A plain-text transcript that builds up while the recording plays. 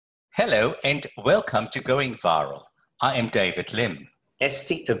Hello and welcome to Going Viral. I am David Lim. As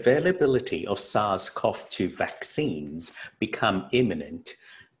the availability of SARS-CoV-2 vaccines become imminent,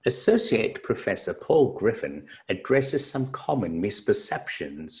 Associate Professor Paul Griffin addresses some common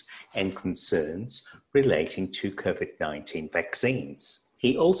misperceptions and concerns relating to COVID-19 vaccines.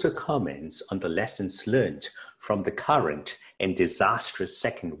 He also comments on the lessons learned from the current and disastrous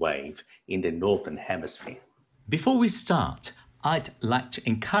second wave in the Northern Hemisphere. Before we start, I'd like to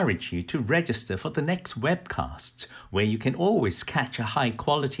encourage you to register for the next webcast, where you can always catch a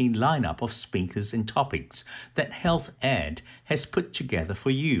high-quality lineup of speakers and topics that Health Ed has put together for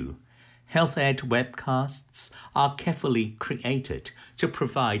you. Health Ed webcasts are carefully created to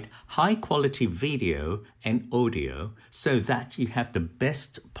provide high-quality video and audio so that you have the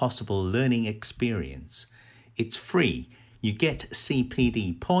best possible learning experience. It's free. You get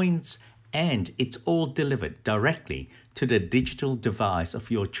CPD points, and it's all delivered directly to the digital device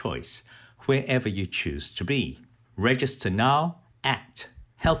of your choice, wherever you choose to be. Register now at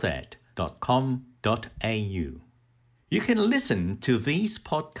healthed.com.au. You can listen to these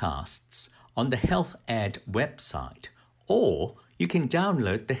podcasts on the Health Ed website, or you can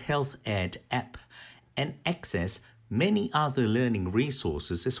download the Health Ed app and access many other learning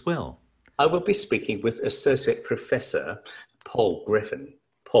resources as well. I will be speaking with Associate Professor Paul Griffin.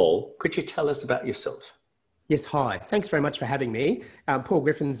 Paul, could you tell us about yourself? Yes, hi. Thanks very much for having me. Paul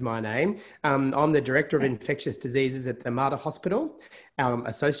Griffin's my name. I'm the Director of Infectious Diseases at the Mater Hospital,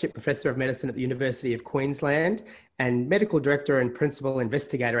 Associate Professor of Medicine at the University of Queensland, and Medical Director and Principal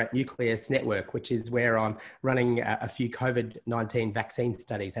Investigator at Nucleus Network, which is where I'm running a few COVID-19 vaccine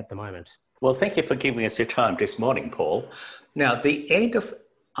studies at the moment. Well, thank you for giving us your time this morning, Paul. Now, the end of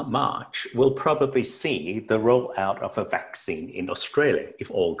March will probably see the rollout of a vaccine in Australia, if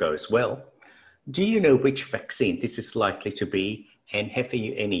all goes well. Do you know which vaccine this is likely to be, and have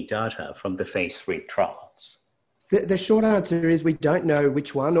you any data from the phase 3 trials? The short answer is we don't know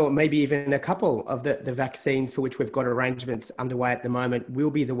which one, or maybe even a couple of the vaccines for which we've got arrangements underway at the moment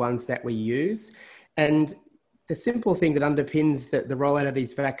will be the ones that we use. And the simple thing that underpins the rollout of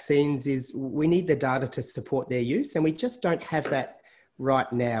these vaccines is we need the data to support their use, and we just don't have that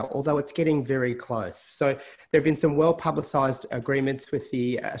right now, although it's getting very close. So there have been some well-publicised agreements with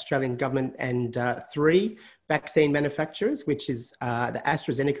the Australian government and 3 vaccine manufacturers, which is the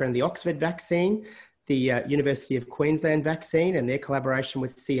AstraZeneca and the Oxford vaccine, the University of Queensland vaccine and their collaboration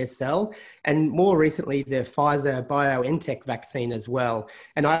with CSL, and more recently the Pfizer-BioNTech vaccine as well.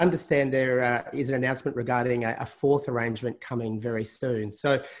 And I understand there is an announcement regarding a 4th arrangement coming very soon.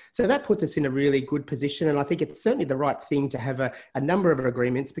 So that puts us in a really good position, and I think it's certainly the right thing to have a number of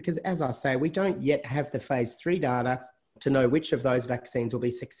agreements because, as I say, we don't yet have the phase 3 data to know which of those vaccines will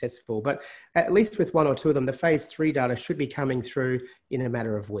be successful. But at least with 1 or 2 of them, the phase 3 data should be coming through in a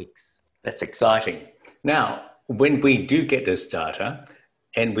matter of weeks. That's exciting. Now, when we do get this data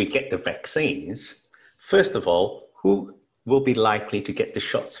and we get the vaccines, first of all, who will be likely to get the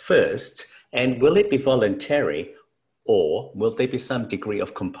shots first? And will it be voluntary or will there be some degree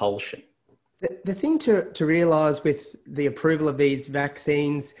of compulsion? The thing to realise with the approval of these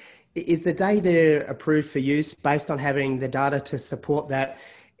vaccines is the day they're approved for use based on having the data to support that,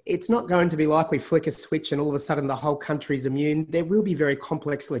 it's not going to be like we flick a switch and all of a sudden the whole country's immune. There will be very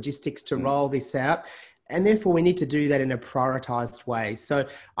complex logistics to roll this out. And therefore, we need to do that in a prioritised way. So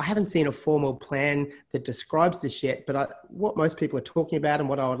I haven't seen a formal plan that describes this yet, but what most people are talking about and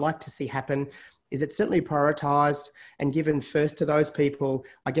what I would like to see happen is it's certainly prioritised and given first to those people,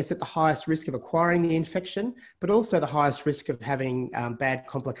 I guess, at the highest risk of acquiring the infection, but also the highest risk of having bad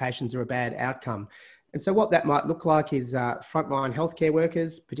complications or a bad outcome. And so what that might look like is frontline healthcare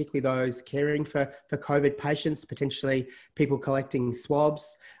workers, particularly those caring for COVID patients, potentially people collecting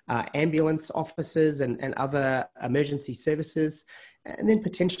swabs, ambulance officers and other emergency services. And then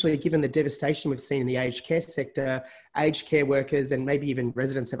potentially, given the devastation we've seen in the aged care sector, aged care workers and maybe even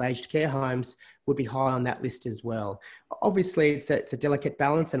residents of aged care homes would be high on that list as well. Obviously, it's a delicate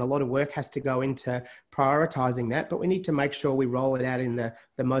balance and a lot of work has to go into prioritising that, but we need to make sure we roll it out in the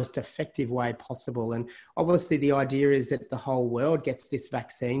most effective way possible. And obviously, the idea is that the whole world gets this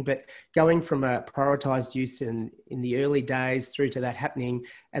vaccine, but going from a prioritised use in the early days through to that happening,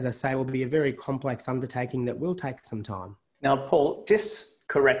 as I say, will be a very complex undertaking that will take some time. Now, Paul, just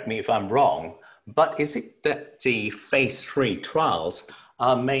correct me if I'm wrong, but is it that the phase 3 trials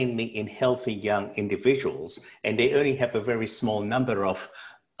are mainly in healthy young individuals and they only have a very small number of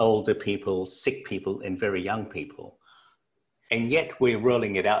older people, sick people, and very young people? And yet we're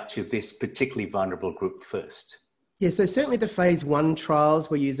rolling it out to this particularly vulnerable group first. Yeah, so certainly the phase 1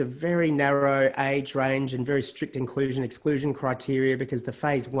 trials, we use a very narrow age range and very strict inclusion-exclusion criteria because the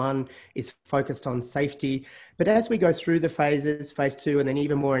phase 1 is focused on safety. But as we go through the phases, phase 2 and then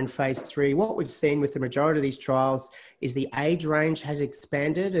even more in phase 3, what we've seen with the majority of these trials is the age range has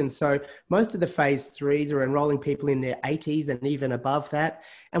expanded. And so most of the phase 3s are enrolling people in their 80s and even above that.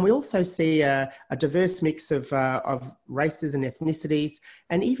 And we also see a diverse mix of races and ethnicities,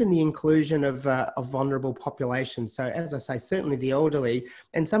 and even the inclusion of vulnerable populations. So as I say, certainly the elderly,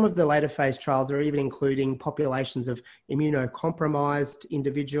 and some of the later phase trials are even including populations of immunocompromised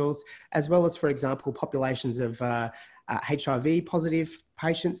individuals, as well as, for example, populations of HIV positive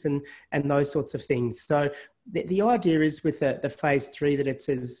patients and those sorts of things. So the idea is with the phase 3 that it's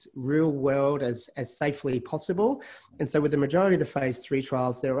as real world as safely possible. And so with the majority of the phase 3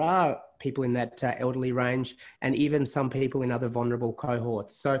 trials, there are people in that elderly range and even some people in other vulnerable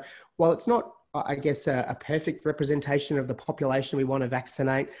cohorts. So while it's not, I guess, a perfect representation of the population we want to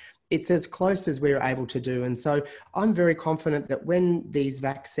vaccinate, it's as close as we're able to do. And so I'm very confident that when these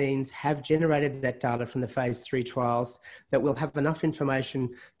vaccines have generated that data from the phase 3 trials, that we'll have enough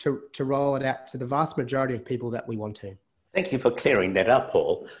information to roll it out to the vast majority of people that we want to. Thank you for clearing that up,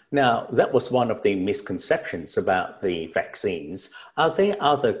 Paul. Now, that was one of the misconceptions about the vaccines. Are there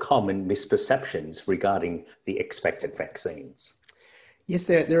other common misperceptions regarding the expected vaccines? Yes,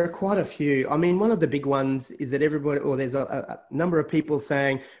 there are quite a few. I mean, one of the big ones is that there's a number of people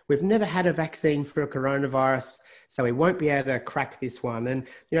saying, we've never had a vaccine for a coronavirus, so we won't be able to crack this one. And,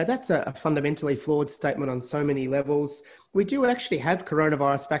 that's a fundamentally flawed statement on so many levels. We do actually have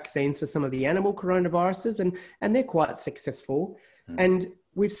coronavirus vaccines for some of the animal coronaviruses, and they're quite successful. And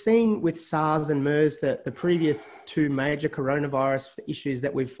we've seen with SARS and MERS that the previous 2 major coronavirus issues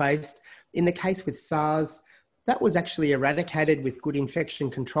that we've faced. In the case with SARS, that was actually eradicated with good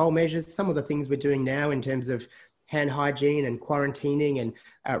infection control measures. Some of the things we're doing now in terms of hand hygiene and quarantining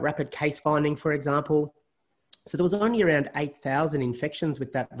and rapid case finding, for example. So there was only around 8,000 infections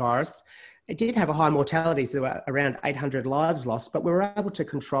with that virus. It did have a high mortality, so there were around 800 lives lost, but we were able to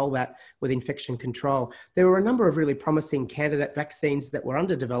control that with infection control. There were a number of really promising candidate vaccines that were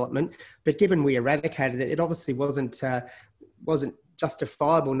under development, but given we eradicated it, it obviously wasn't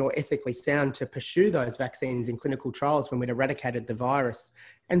justifiable nor ethically sound to pursue those vaccines in clinical trials when we'd eradicated the virus.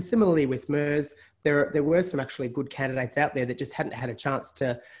 And similarly with MERS, there were some actually good candidates out there that just hadn't had a chance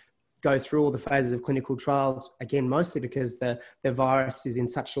to go through all the phases of clinical trials, again, mostly because the virus is in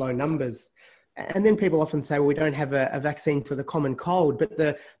such low numbers. And then people often say, well, we don't have a vaccine for the common cold, but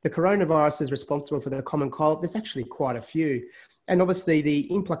the coronavirus is responsible for the common cold. There's actually quite a few. And obviously the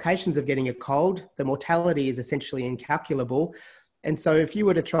implications of getting a cold, the mortality is essentially incalculable. And so if you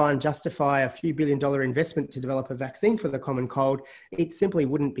were to try and justify a few $billion investment to develop a vaccine for the common cold, it simply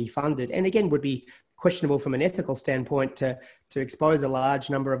wouldn't be funded. And again, would be questionable from an ethical standpoint to expose a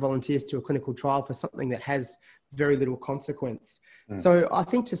large number of volunteers to a clinical trial for something that has very little consequence. So I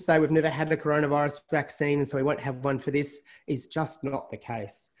think to say we've never had a coronavirus vaccine and so we won't have one for this is just not the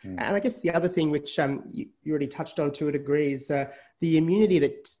case. And I guess the other thing which you already touched on to a degree is the immunity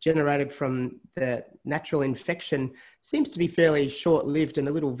that's generated from the natural infection seems to be fairly short-lived and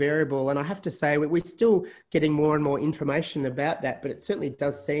a little variable. And I have to say we're still getting more and more information about that, but it certainly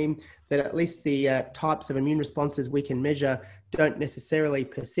does seem that at least the types of immune responses we can measure don't necessarily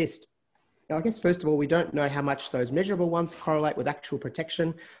persist. Now, I guess, first of all, we don't know how much those measurable ones correlate with actual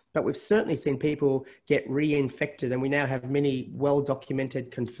protection, but we've certainly seen people get reinfected, and we now have many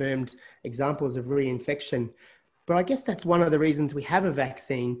well-documented, confirmed examples of reinfection. But I guess that's one of the reasons we have a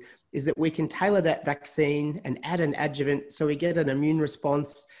vaccine, is that we can tailor that vaccine and add an adjuvant so we get an immune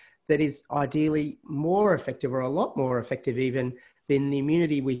response that is ideally more effective, or a lot more effective even, than the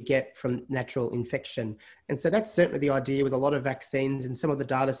immunity we get from natural infection. And so that's certainly the idea with a lot of vaccines, and some of the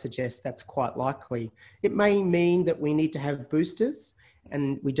data suggests that's quite likely. It may mean that we need to have boosters,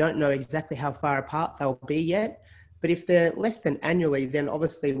 and we don't know exactly how far apart they'll be yet. But if they're less than annually, then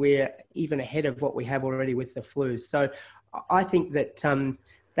obviously we're even ahead of what we have already with the flu. So I think that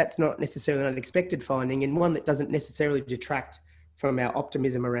that's not necessarily an unexpected finding, and one that doesn't necessarily detract from our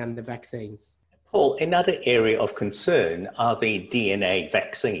optimism around the vaccines. Paul, another area of concern are the DNA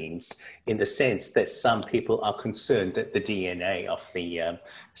vaccines, in the sense that some people are concerned that the DNA of the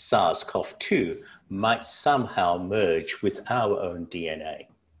SARS-CoV-2 might somehow merge with our own DNA.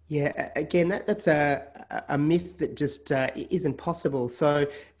 Yeah, again, that's a myth that just isn't possible. So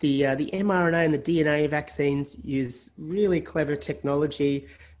the mRNA and the DNA vaccines use really clever technology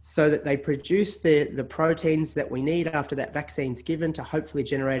so that they produce the proteins that we need after that vaccine's given to hopefully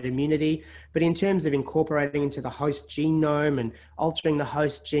generate immunity. But in terms of incorporating into the host genome and altering the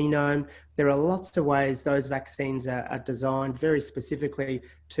host genome, there are lots of ways those vaccines are designed very specifically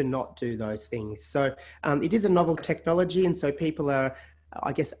to not do those things. So it is a novel technology, and so people are,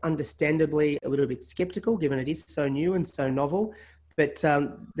 I guess, understandably a little bit skeptical given it is so new and so novel. But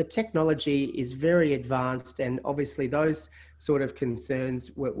the technology is very advanced, and obviously those sort of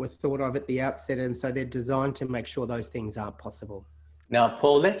concerns were thought of at the outset, and so they're designed to make sure those things aren't possible. Now,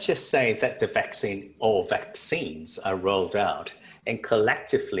 Paul, let's just say that the vaccine or vaccines are rolled out, and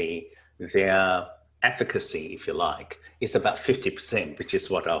collectively their efficacy, if you like, is about 50%, which is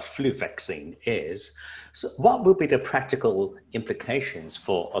what our flu vaccine is. So what will be the practical implications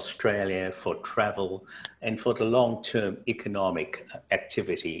for Australia, for travel, and for the long-term economic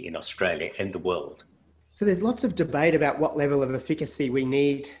activity in Australia and the world? So there's lots of debate about what level of efficacy we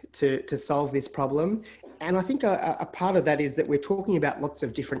need to solve this problem. And I think a part of that is that we're talking about lots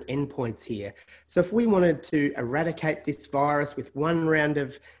of different endpoints here. So if we wanted to eradicate this virus with one round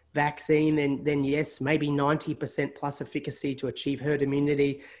of vaccine, then yes, maybe 90% plus efficacy to achieve herd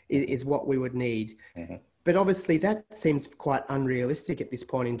immunity is what we would need. Mm-hmm. But obviously that seems quite unrealistic at this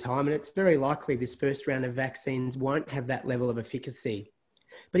point in time, and it's very likely this first round of vaccines won't have that level of efficacy.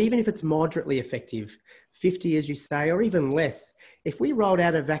 But even if it's moderately effective, 50 as you say, or even less, if we rolled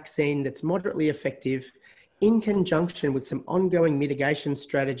out a vaccine that's moderately effective in conjunction with some ongoing mitigation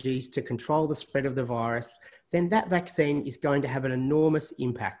strategies to control the spread of the virus, then that vaccine is going to have an enormous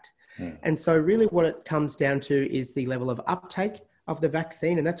impact. Mm. And so really what it comes down to is the level of uptake of the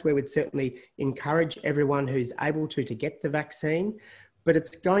vaccine. And that's where we'd certainly encourage everyone who's able to get the vaccine. But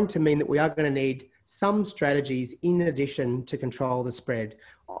it's going to mean that we are going to need some strategies in addition to control the spread.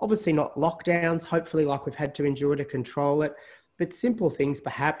 Obviously not lockdowns, hopefully like we've had to endure to control it, but simple things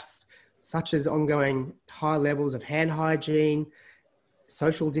perhaps, such as ongoing high levels of hand hygiene,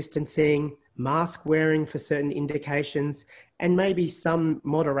 social distancing, mask wearing for certain indications, and maybe some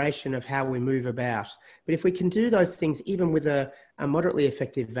moderation of how we move about. But if we can do those things, even with a moderately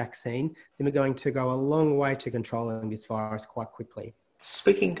effective vaccine, then we're going to go a long way to controlling this virus quite quickly.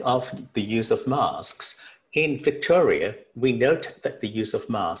 Speaking of the use of masks, in Victoria, we note that the use of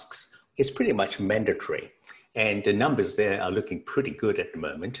masks is pretty much mandatory, and the numbers there are looking pretty good at the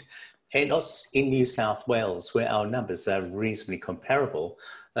moment. And also in New South Wales, where our numbers are reasonably comparable,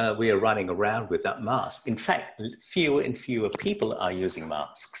 we are running around without masks. In fact, fewer and fewer people are using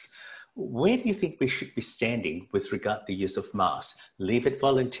masks. Where do you think we should be standing with regard to the use of masks? Leave it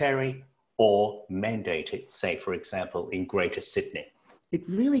voluntary or mandate it, say, for example, in Greater Sydney? It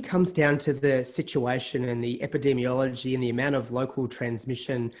really comes down to the situation and the epidemiology and the amount of local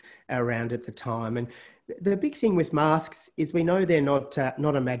transmission around at the time. And the big thing with masks is we know they're not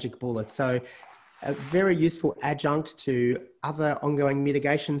a magic bullet. So a very useful adjunct to other ongoing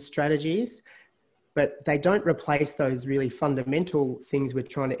mitigation strategies, but they don't replace those really fundamental things we're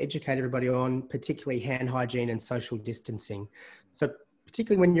trying to educate everybody on, particularly hand hygiene and social distancing. So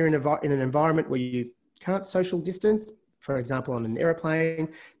particularly when you're in an environment where you can't social distance, for example, on an aeroplane,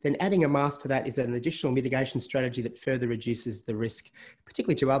 then adding a mask to that is an additional mitigation strategy that further reduces the risk,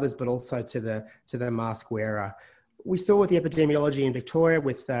 particularly to others, but also to the mask wearer. We saw with the epidemiology in Victoria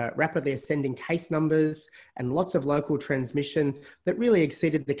with rapidly ascending case numbers and lots of local transmission that really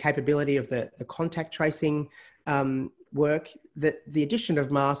exceeded the capability of the contact tracing work, that the addition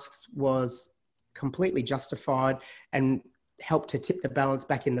of masks was completely justified and helped to tip the balance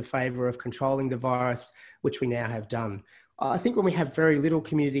back in the favour of controlling the virus, which we now have done. I think when we have very little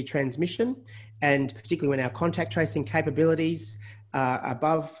community transmission, and particularly when our contact tracing capabilities are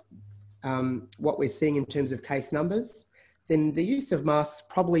above what we're seeing in terms of case numbers, then the use of masks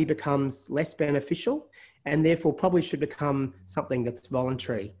probably becomes less beneficial and therefore probably should become something that's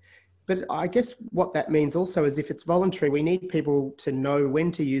voluntary. But I guess what that means also is if it's voluntary, we need people to know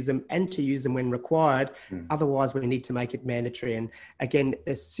when to use them and to use them when required. Otherwise, we need to make it mandatory. And again,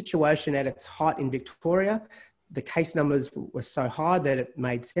 the situation at its height in Victoria, the case numbers were so high that it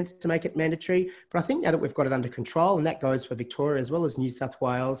made sense to make it mandatory. But I think now that we've got it under control, and that goes for Victoria as well as New South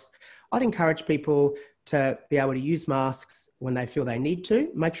Wales, I'd encourage people to be able to use masks when they feel they need to,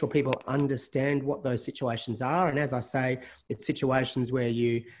 make sure people understand what those situations are. And as I say, it's situations where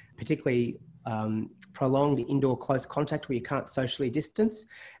you particularly prolonged indoor close contact where you can't socially distance.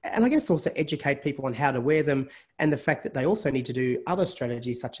 And I guess also educate people on how to wear them and the fact that they also need to do other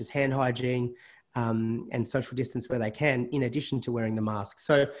strategies such as hand hygiene and social distance where they can, in addition to wearing the mask.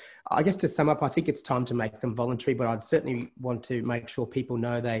 So I guess to sum up, I think it's time to make them voluntary, but I'd certainly want to make sure people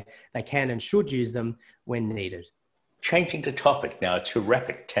know they can and should use them when needed. Changing the topic now to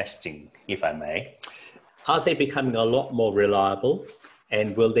rapid testing, if I may. Are they becoming a lot more reliable,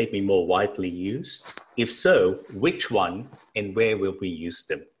 and will they be more widely used? If so, which one and where will we use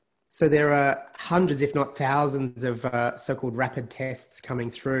them? So there are hundreds, if not thousands, of so-called rapid tests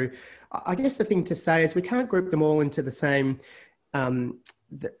coming through. I guess the thing to say is we can't group them all into the same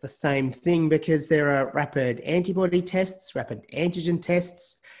thing, because there are rapid antibody tests, rapid antigen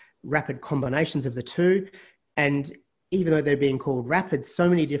tests, rapid combinations of the two. And even though they're being called rapid, so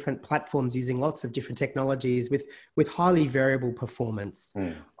many different platforms using lots of different technologies with highly variable performance.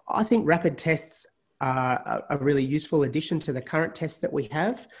 I think rapid tests are a really useful addition to the current tests that we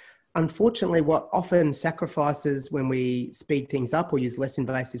have. Unfortunately, what often sacrifices when we speed things up or use less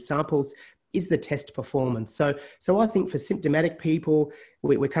invasive samples is the test performance. So I think for symptomatic people,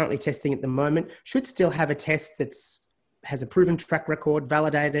 we're currently testing at the moment, should still have a test has a proven track record,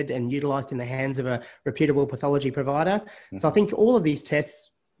 validated and utilised in the hands of a reputable pathology provider. So I think all of these tests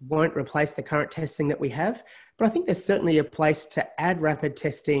won't replace the current testing that we have, but I think there's certainly a place to add rapid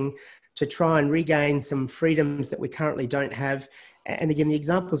testing to try and regain some freedoms that we currently don't have. And again, the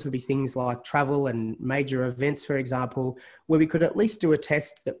examples would be things like travel and major events, for example, where we could at least do a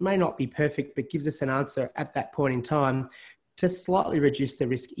test that may not be perfect, but gives us an answer at that point in time to slightly reduce the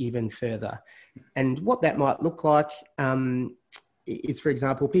risk even further. And what that might look like is, for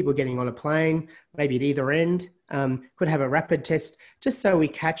example, people getting on a plane, maybe at either end, could have a rapid test just so we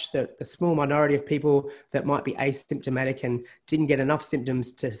catch the small minority of people that might be asymptomatic and didn't get enough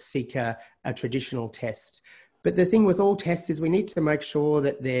symptoms to seek a traditional test. But the thing with all tests is we need to make sure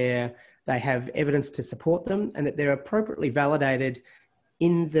that they have evidence to support them and that they're appropriately validated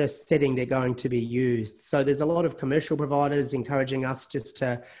in the setting they're going to be used. So there's a lot of commercial providers encouraging us just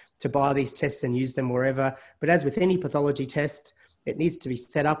to buy these tests and use them wherever. But as with any pathology test, it needs to be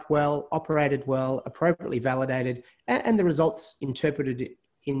set up well, operated well, appropriately validated, and the results interpreted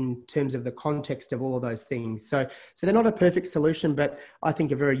in terms of the context of all of those things. So they're not a perfect solution, but I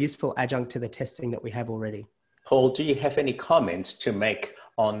think a very useful adjunct to the testing that we have already. Paul, do you have any comments to make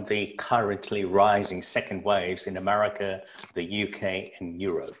on the currently rising second waves in America, the UK and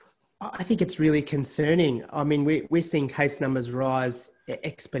Europe? I think it's really concerning. I mean, we're seeing case numbers rise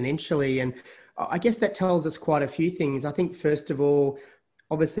exponentially, and I guess that tells us quite a few things. I think, first of all,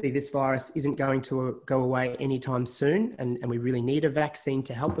 obviously this virus isn't going to go away anytime soon, and we really need a vaccine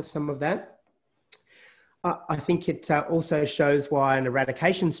to help with some of that. I think it also shows why an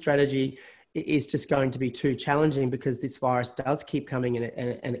eradication strategy is just going to be too challenging, because this virus does keep coming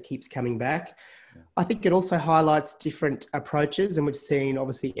and it keeps coming back. Yeah. I think it also highlights different approaches, and we've seen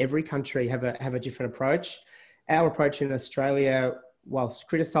obviously every country have a different approach. Our approach in Australia, whilst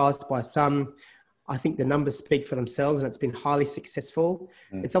criticised by some, I think the numbers speak for themselves, and it's been highly successful.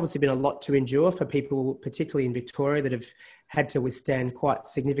 It's obviously been a lot to endure for people, particularly in Victoria, that have had to withstand quite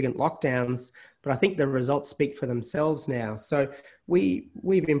significant lockdowns, but I think the results speak for themselves now. So we've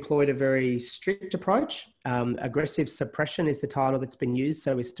employed a very strict approach. Aggressive suppression is the title that's been used,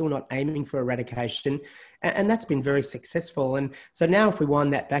 so we're still not aiming for eradication, and that's been very successful. And so now if we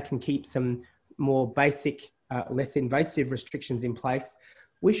wind that back and keep some more basic, less invasive restrictions in place,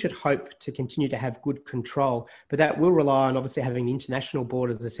 we should hope to continue to have good control, but that will rely on obviously having international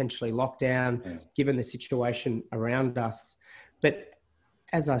borders essentially locked down, given the situation around us. But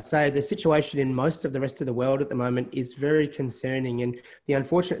as I say, the situation in most of the rest of the world at the moment is very concerning. And the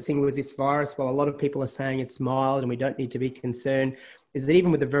unfortunate thing with this virus, while a lot of people are saying it's mild and we don't need to be concerned, is that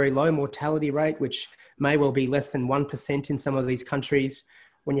even with a very low mortality rate, which may well be less than 1% in some of these countries,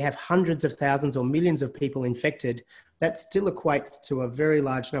 when you have hundreds of thousands or millions of people infected, that still equates to a very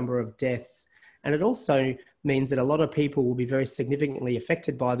large number of deaths. And it also means that a lot of people will be very significantly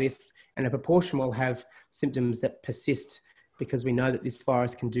affected by this, and a proportion will have symptoms that persist, because we know that this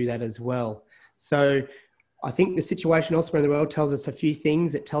virus can do that as well. So I think the situation elsewhere in the world tells us a few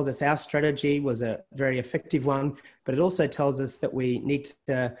things. It tells us our strategy was a very effective one, but it also tells us that we need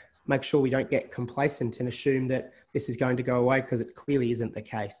to make sure we don't get complacent and assume that this is going to go away, because it clearly isn't the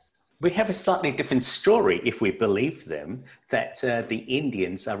case. We have a slightly different story, if we believe them, that the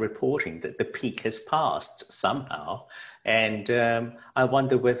Indians are reporting that the peak has passed somehow. And I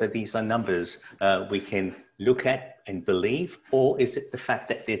wonder whether these are numbers we can look at and believe, or is it the fact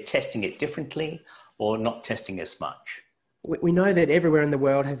that they're testing it differently or not testing as much? We know that everywhere in the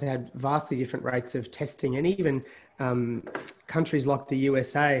world has had vastly different rates of testing, and even countries like the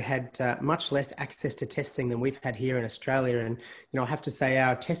USA had much less access to testing than we've had here in Australia. And, I have to say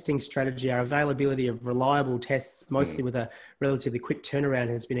our testing strategy, our availability of reliable tests, mostly with a relatively quick turnaround,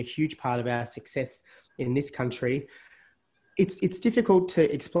 has been a huge part of our success in this country. It's difficult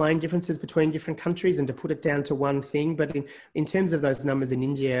to explain differences between different countries and to put it down to one thing. But in terms of those numbers in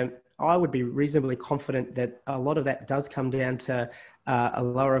India, I would be reasonably confident that a lot of that does come down to a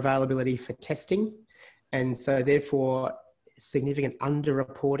lower availability for testing. And so therefore, significant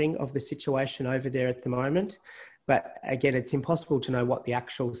underreporting of the situation over there at the moment. But again, it's impossible to know what the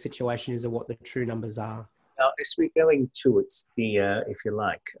actual situation is or what the true numbers are. Now, as we're going towards the, if you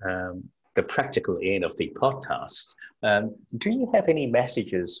like, the practical end of the podcast, do you have any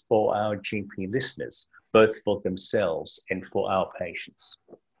messages for our GP listeners, both for themselves and for our patients?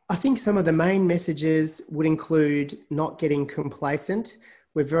 I think some of the main messages would include not getting complacent.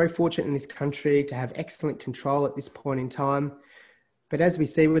 We're very fortunate in this country to have excellent control at this point in time. But as we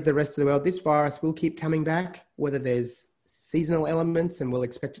see with the rest of the world, this virus will keep coming back, whether there's seasonal elements and we'll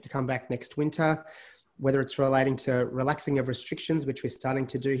expect it to come back next winter, whether it's relating to relaxing of restrictions, which we're starting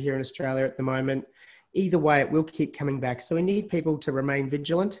to do here in Australia at the moment. Either way, it will keep coming back. So we need people to remain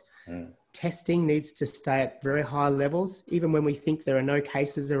vigilant. Testing needs to stay at very high levels. Even when we think there are no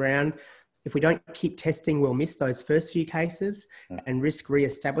cases around, if we don't keep testing, we'll miss those first few cases and risk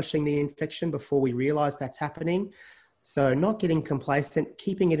re-establishing the infection before we realise that's happening. So not getting complacent,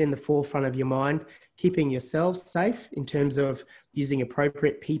 keeping it in the forefront of your mind, keeping yourselves safe in terms of using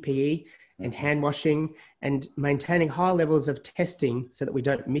appropriate PPE and hand washing, and maintaining high levels of testing so that we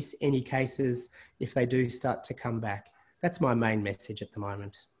don't miss any cases if they do start to come back. That's my main message at the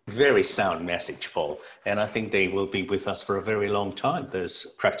moment. Very sound message, Paul. And I think they will be with us for a very long time,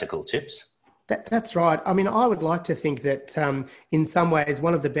 those practical tips. That's right. I mean, I would like to think that in some ways,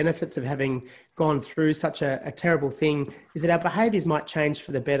 one of the benefits of having gone through such a terrible thing is that our behaviours might change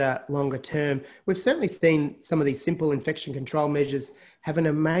for the better longer term. We've certainly seen some of these simple infection control measures have an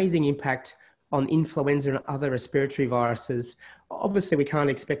amazing impact on influenza and other respiratory viruses. Obviously, we can't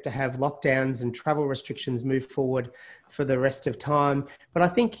expect to have lockdowns and travel restrictions move forward for the rest of time. But I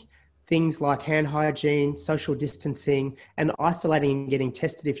think things like hand hygiene, social distancing, and isolating and getting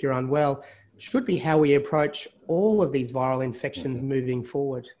tested if you're unwell should be how we approach all of these viral infections moving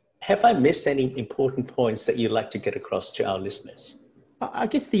forward. Have I missed any important points that you'd like to get across to our listeners? I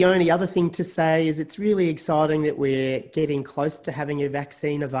guess the only other thing to say is it's really exciting that we're getting close to having a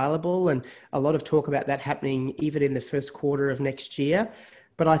vaccine available, and a lot of talk about that happening even in the first quarter of next year.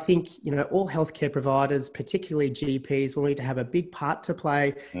 But I think, all healthcare providers, particularly GPs, will need to have a big part to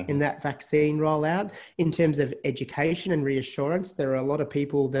play in that vaccine rollout. In terms of education and reassurance, there are a lot of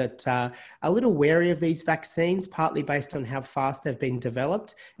people that are a little wary of these vaccines, partly based on how fast they've been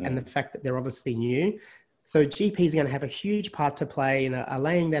developed and the fact that they're obviously new. So GPs are going to have a huge part to play in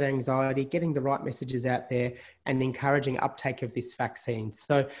allaying that anxiety, getting the right messages out there and encouraging uptake of this vaccine.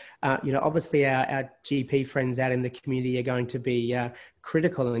 So, obviously our GP friends out in the community are going to be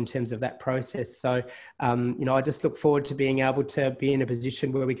critical in terms of that process. So, I just look forward to being able to be in a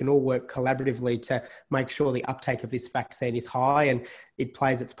position where we can all work collaboratively to make sure the uptake of this vaccine is high and it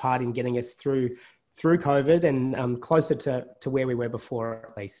plays its part in getting us through COVID and closer to where we were before,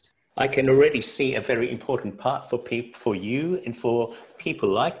 at least. I can already see a very important part for you and for people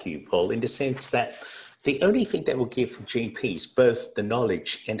like you, Paul, in the sense that the only thing that will give GPs both the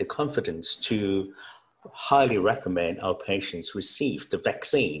knowledge and the confidence to highly recommend our patients receive the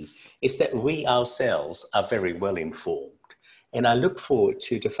vaccine is that we ourselves are very well informed. And I look forward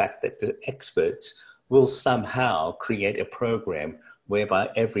to the fact that the experts will somehow create a program whereby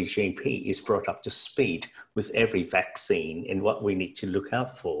every GP is brought up to speed with every vaccine and what we need to look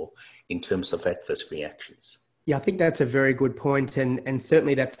out for in terms of adverse reactions. Yeah, I think that's a very good point. And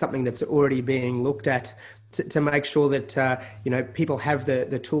certainly that's something that's already being looked at to make sure that, people have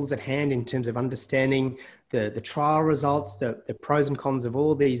the tools at hand in terms of understanding the trial results, the pros and cons of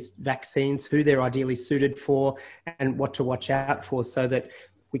all these vaccines, who they're ideally suited for and what to watch out for, so that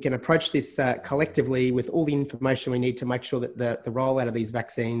we can approach this collectively with all the information we need to make sure that the rollout of these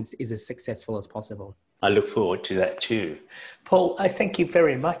vaccines is as successful as possible. I look forward to that too. Paul, I thank you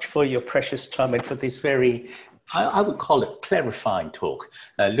very much for your precious time and for this very, I would call it clarifying talk,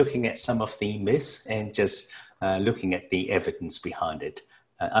 looking at some of the myths and just looking at the evidence behind it.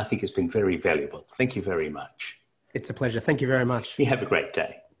 I think it's been very valuable. Thank you very much. It's a pleasure. Thank you very much. You have a great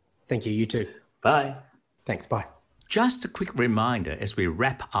day. Thank you. You too. Bye. Thanks. Bye. Just a quick reminder as we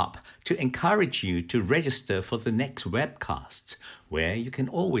wrap up to encourage you to register for the next webcasts, where you can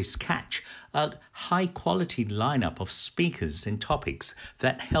always catch a high-quality lineup of speakers and topics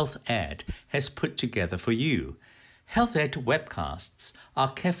that Health Ed has put together for you. Health Ed webcasts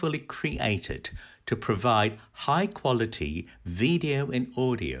are carefully created to provide high-quality video and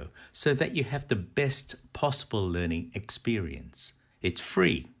audio so that you have the best possible learning experience. It's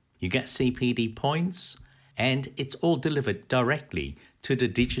free. You get CPD points, and it's all delivered directly to the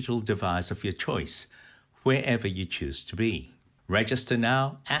digital device of your choice, wherever you choose to be. Register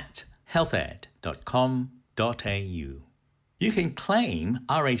now at healthed.com.au. You can claim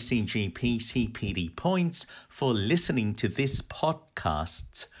RACGP CPD points for listening to this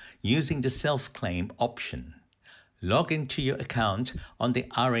podcast using the self-claim option. Log into your account on the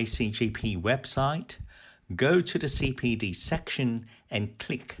RACGP website, go to the CPD section and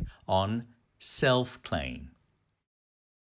click on self-claim.